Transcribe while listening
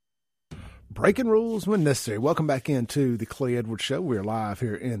Breaking rules when necessary. Welcome back into the Clay Edwards Show. We're live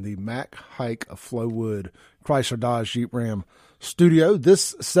here in the Mack Hike of Flowood Chrysler Dodge Jeep Ram studio.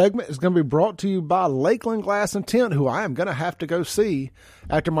 This segment is going to be brought to you by Lakeland Glass and Tint, who I am going to have to go see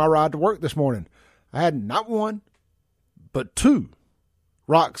after my ride to work this morning. I had not one, but two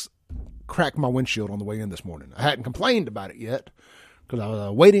rocks crack my windshield on the way in this morning. I hadn't complained about it yet because I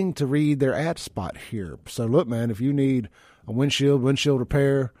was waiting to read their ad spot here. So look, man, if you need a windshield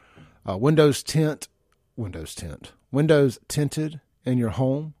repair, windows tinted in your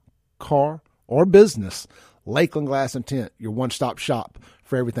home, car, or business, Lakeland Glass and Tint, your one-stop shop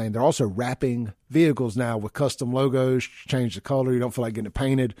for everything. They're also wrapping vehicles now with custom logos, change the color, you don't feel like getting it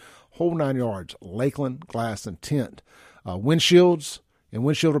painted, whole 9 yards. Lakeland Glass and Tint. Windshields and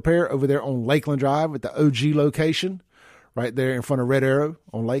windshield repair over there on Lakeland Drive at the OG location, right there in front of Red Arrow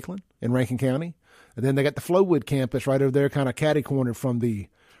on Lakeland in Rankin County. And then they got the Flowood campus right over there, kind of catty-cornered from the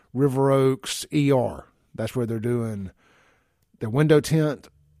River Oaks ER. That's where they're doing their window tint,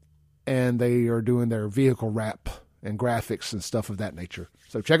 and they are doing their vehicle wrap and graphics and stuff of that nature.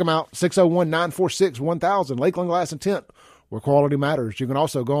 So check them out, 601-946-1000, Lakeland Glass and Tint, where quality matters. You can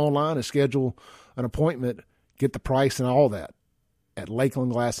also go online and schedule an appointment, get the price and all that at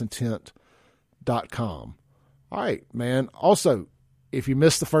lakelandglassandtint.com. All right, man. Also, if you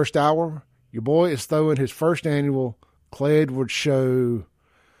missed the first hour, your boy is throwing his first annual Clay Edwards Show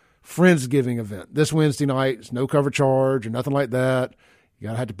Friendsgiving event this Wednesday night. It's no cover charge or nothing like that. You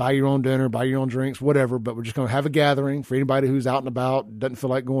got to have to buy your own dinner, buy your own drinks, whatever, but we're just going to have a gathering for anybody who's out and about, doesn't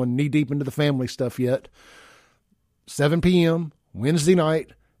feel like going knee-deep into the family stuff yet. 7 p.m. Wednesday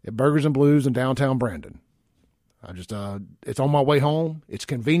night at Burgers and Blues in downtown Brandon. It's on my way home. It's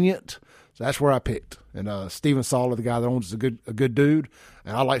convenient, so that's where I picked. And Steven Sala, the guy that owns, is a good dude,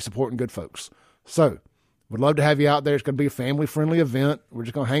 and I like supporting good folks. So, would love to have you out there. It's going to be a family-friendly event. We're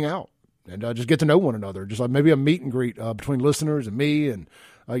just going to hang out and just get to know one another, just like maybe a meet and greet between listeners and me and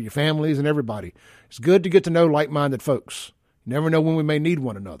your families and everybody. It's good to get to know like-minded folks. You never know when we may need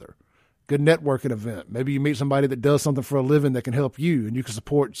one another. Good networking event. Maybe you meet somebody that does something for a living that can help you, and you can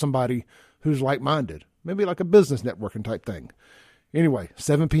support somebody who's like-minded. Maybe like a business networking type thing. Anyway,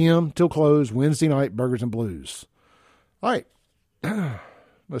 7 p.m. till close, Wednesday night, Burgers and Blues. All right.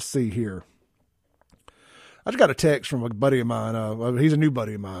 Let's see here. I just got a text from a buddy of mine. He's a new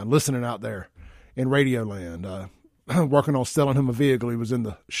buddy of mine, listening out there in Radio Land, working on selling him a vehicle. He was in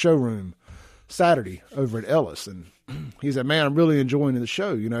the showroom Saturday over at Ellis, and he said, man, I'm really enjoying the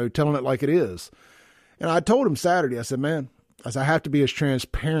show, telling it like it is. And I told him Saturday, I said, man, I have to be as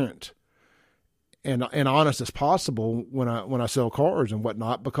transparent and honest as possible when I sell cars and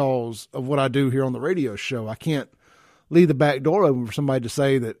whatnot because of what I do here on the radio show. I can't leave the back door open for somebody to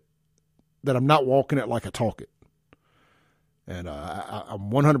say that I'm not walking it like I talk it. And I'm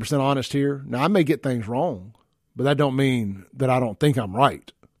 100% honest here. Now, I may get things wrong, but that don't mean that I don't think I'm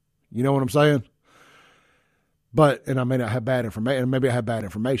right. You know what I'm saying? And I may not have bad information. Maybe I have bad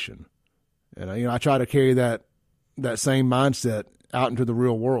information. And, I try to carry that same mindset out into the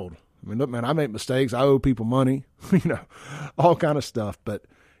real world. I mean, look, man, I make mistakes. I owe people money, all kind of stuff. But,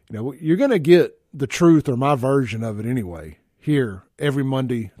 you're going to get the truth or my version of it anyway here every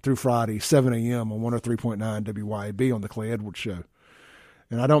Monday through Friday, 7 a.m. on 103.9 WYAB on the Clay Edwards Show.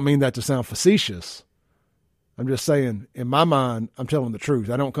 And I don't mean that to sound facetious. I'm just saying, in my mind, I'm telling the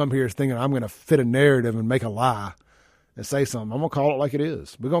truth. I don't come here thinking I'm going to fit a narrative and make a lie and say something. I'm going to call it like it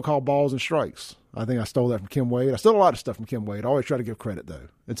is. We're going to call balls and strikes. I think I stole that from Kim Wade. I stole a lot of stuff from Kim Wade. I always try to give credit, though.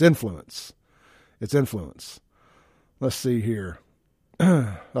 It's influence. Let's see here.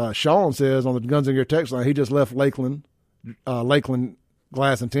 Sean says on the Guns and Gear text line, he just left Lakeland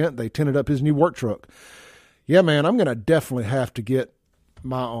Glass and Tint. They tinted up his new work truck. Yeah, man, I'm going to definitely have to get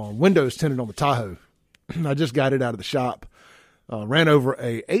my windows tinted on the Tahoe. I just got it out of the shop. Ran over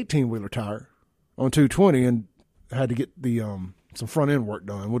a 18-wheeler tire on 220 and had to get the some front end work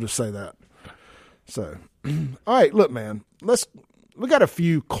done. We'll just say that. So, all right, look, man, we got a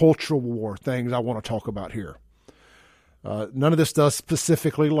few cultural war things I want to talk about here. None of this stuff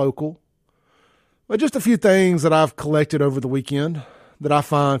specifically local, but just a few things that I've collected over the weekend that I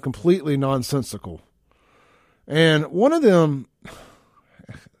find completely nonsensical. And one of them,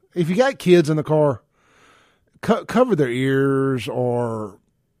 if you got kids in the car, cover their ears or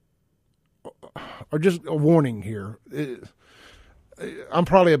just a warning here. I'm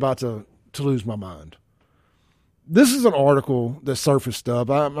probably about to lose my mind. This is an article that surfaced up.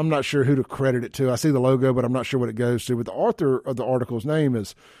 I'm not sure who to credit it to. I see the logo, but I'm not sure what it goes to. But the author of the article's name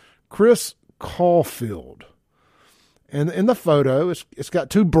is Chris Caulfield. And in the photo, it's got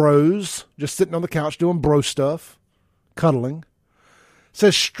two bros just sitting on the couch doing bro stuff, cuddling.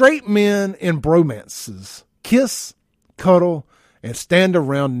 says straight men in bromances kiss, cuddle, and stand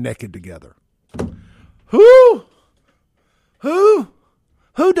around naked together. Who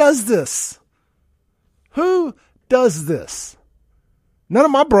does this? Who does this? None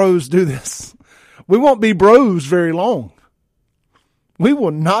of my bros do this. We won't be bros very long. We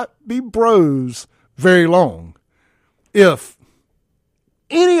will not be bros very long if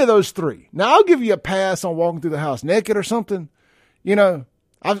any of those three. Now, I'll give you a pass on walking through the house naked or something. You know,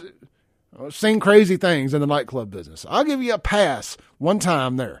 I've seen crazy things in the nightclub business. I'll give you a pass one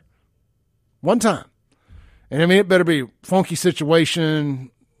time there. One time. And I mean, it better be funky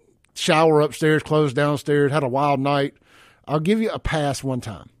situation, shower upstairs, clothes downstairs, had a wild night. I'll give you a pass one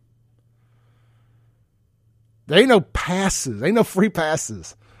time. There ain't no passes. Ain't no free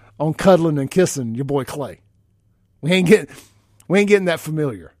passes on cuddling and kissing your boy Clay. We ain't getting that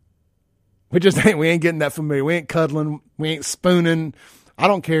familiar. We ain't getting that familiar. We ain't cuddling. We ain't spooning. I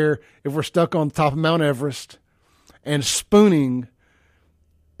don't care if we're stuck on the top of Mount Everest and spooning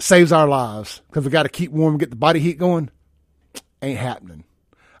saves our lives because we got to keep warm and get the body heat going. Ain't happening.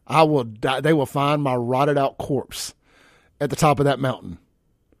 I will die. They will find my rotted out corpse at the top of that mountain.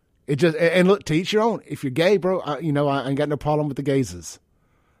 And look, to each your own. If you're gay, bro, I ain't got no problem with the gayses.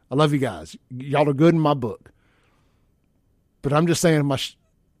 I love you guys. Y'all are good in my book. But I'm just saying I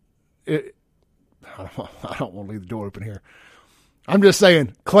don't want to leave the door open here. I'm just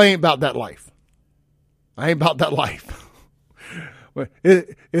saying, Clay ain't about that life. I ain't about that life.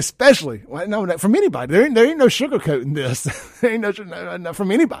 Especially, from anybody. There ain't no sugarcoating this. There ain't no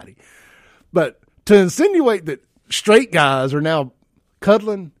from anybody. But to insinuate that straight guys are now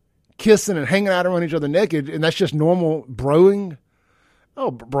cuddling, kissing, and hanging out around each other naked, and that's just normal broing.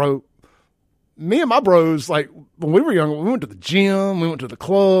 Oh, bro. Me and my bros, like, when we were young, we went to the gym, we went to the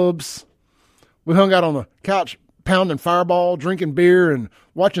clubs. We hung out on the couch, pounding Fireball, drinking beer, and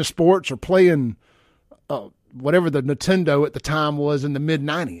watching sports or playing whatever the Nintendo at the time was in the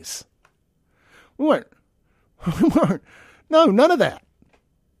mid-90s. We weren't. No, none of that.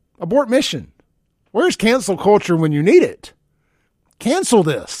 Abort mission. Where's cancel culture when you need it? Cancel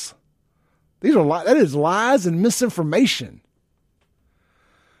this. That is lies and misinformation.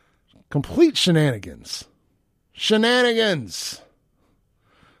 Complete shenanigans. Shenanigans.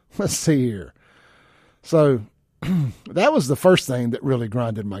 Let's see here. So that was the first thing that really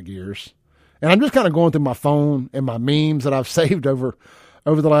grinded my gears. And I'm just kind of going through my phone and my memes that I've saved over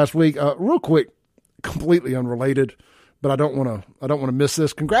the last week. Real quick, completely unrelated, but I don't want to miss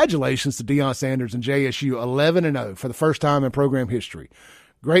this. Congratulations to Deion Sanders and JSU, 11-0 for the first time in program history.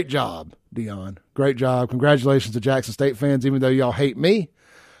 Great job, Deion. Great job. Congratulations to Jackson State fans. Even though y'all hate me,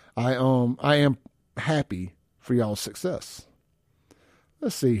 I am happy for y'all's success.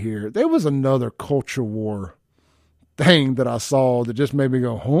 Let's see here. There was another culture war thing that I saw that just made me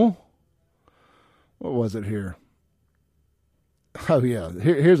go, huh? What was it here? Oh, yeah.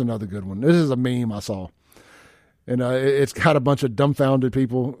 Here's another good one. This is a meme I saw. And it's got a bunch of dumbfounded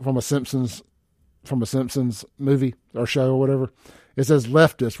people from a Simpsons movie or show or whatever. It says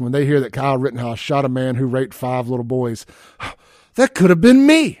leftists, when they hear that Kyle Rittenhouse shot a man who raped 5 little boys, that could have been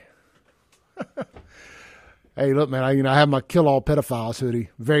me. Hey, look, man, I have my Kill All Pedophiles hoodie.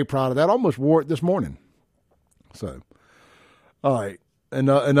 Very proud of that. I almost wore it this morning. So, all right.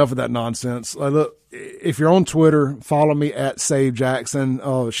 Enough of that nonsense. Look, if you're on Twitter, follow me at Save Jackson.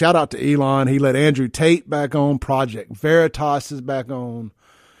 Shout out to Elon. He let Andrew Tate back on. Project Veritas is back on.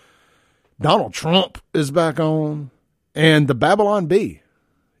 Donald Trump is back on. And the Babylon Bee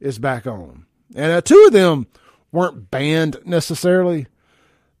is back on. And 2 of them weren't banned necessarily.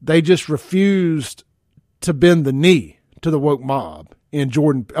 They just refused to bend the knee to the woke mob in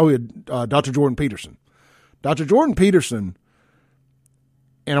Dr. Jordan Peterson. Dr. Jordan Peterson,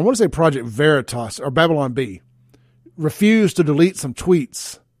 and I want to say Project Veritas or Babylon Bee, refused to delete some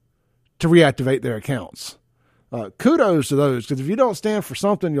tweets to reactivate their accounts. Kudos to those, because if you don't stand for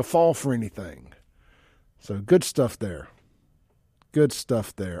something, you'll fall for anything. So good stuff there. Good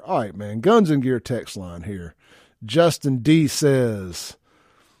stuff there. All right, man. Guns and Gear text line here. Justin D says,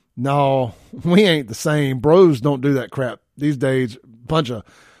 no, we ain't the same. Bros don't do that crap these days. Bunch of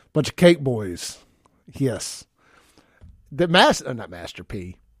cake boys. Yes. Not Master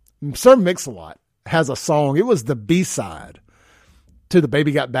P. Sir Mix-a-Lot has a song. It was the B-side to the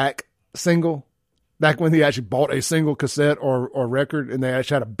Baby Got Back single. Back when they actually bought a single cassette or record and they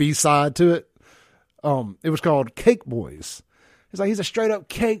actually had a B-side to it. It was called Cake Boys. It's like he's a straight up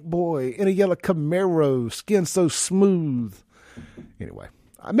cake boy in a yellow Camaro, skin so smooth. Anyway,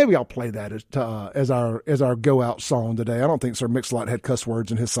 maybe I'll play that as our go out song today. I don't think Sir Mix-a-Lot had cuss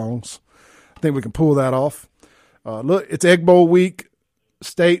words in his songs. I think we can pull that off. Look, it's Egg Bowl week.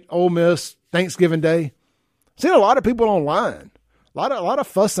 State, Ole Miss, Thanksgiving Day. Seen a lot of people online. A lot of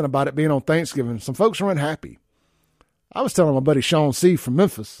fussing about it being on Thanksgiving. Some folks are unhappy. I was telling my buddy Sean C. from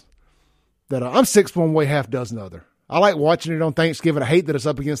Memphis that I'm 6 one way, half dozen other. I like watching it on Thanksgiving. I hate that it's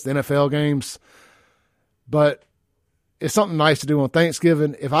up against the NFL games, but it's something nice to do on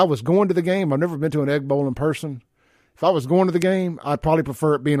Thanksgiving. If I was going to the game, I've never been to an Egg Bowl in person. If I was going to the game, I'd probably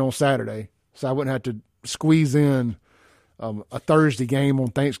prefer it being on Saturday, so I wouldn't have to squeeze in a Thursday game on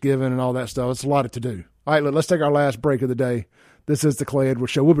Thanksgiving and all that stuff. It's a lot to do. All right, let's take our last break of the day. This is the Clay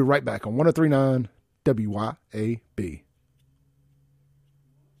Edwards Show. We'll be right back on 103.9 WYAB.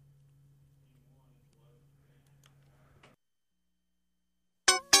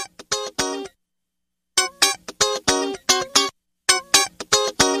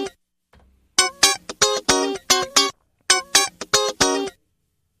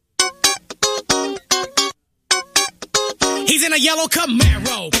 He's in a yellow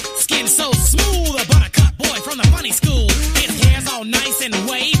Camaro, skin so smooth, a buttercup boy from the funny school. His hair's all nice and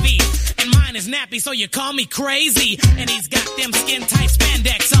wavy, and mine is nappy, so you call me crazy. And he's got them skin-tight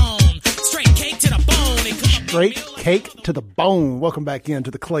spandex on, straight cake to the bone. Straight cake to the bone. Welcome back into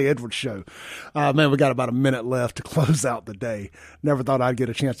the Clay Edwards Show. Man, we got about a minute left to close out the day. Never thought I'd get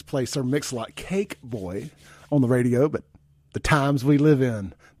a chance to play Sir Mix-a-Lot Cake Boy on the radio, but the times we live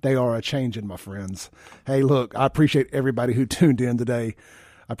in, they are a-changing, my friends. Hey, look, I appreciate everybody who tuned in today.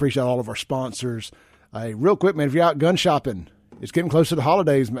 I appreciate all of our sponsors. Hey, real quick, man, if you're out gun shopping, it's getting close to the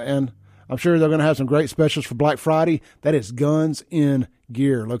holidays, man. I'm sure they're going to have some great specials for Black Friday. That is Guns in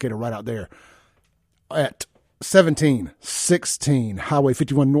Gear, located right out there at 1716 Highway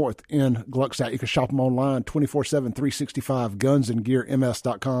 51 North in Gluckstadt. You can shop them online 24/7, 365,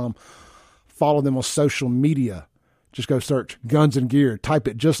 gunsandgearms.com. Follow them on social media. Just go search Guns and Gear. Type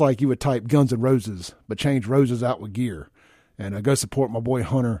it just like you would type Guns and Roses, but change roses out with gear. And go support my boy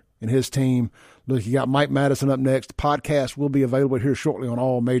Hunter and his team. Look, you got Mike Madison up next. Podcast will be available here shortly on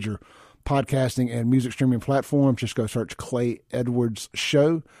all major podcasting and music streaming platforms. Just go search Clay Edwards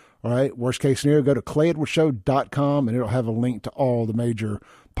Show. All right. Worst case scenario, go to clayedwardsshow.com and it'll have a link to all the major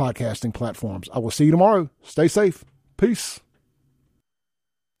podcasting platforms. I will see you tomorrow. Stay safe. Peace.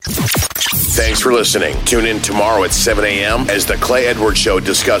 Thanks for listening. Tune in tomorrow at 7 a.m. as the Clay Edwards Show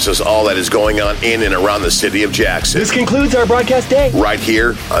discusses all that is going on in and around the city of Jackson. This concludes our broadcast day. Right here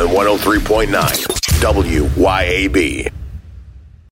on 103.9 WYAB.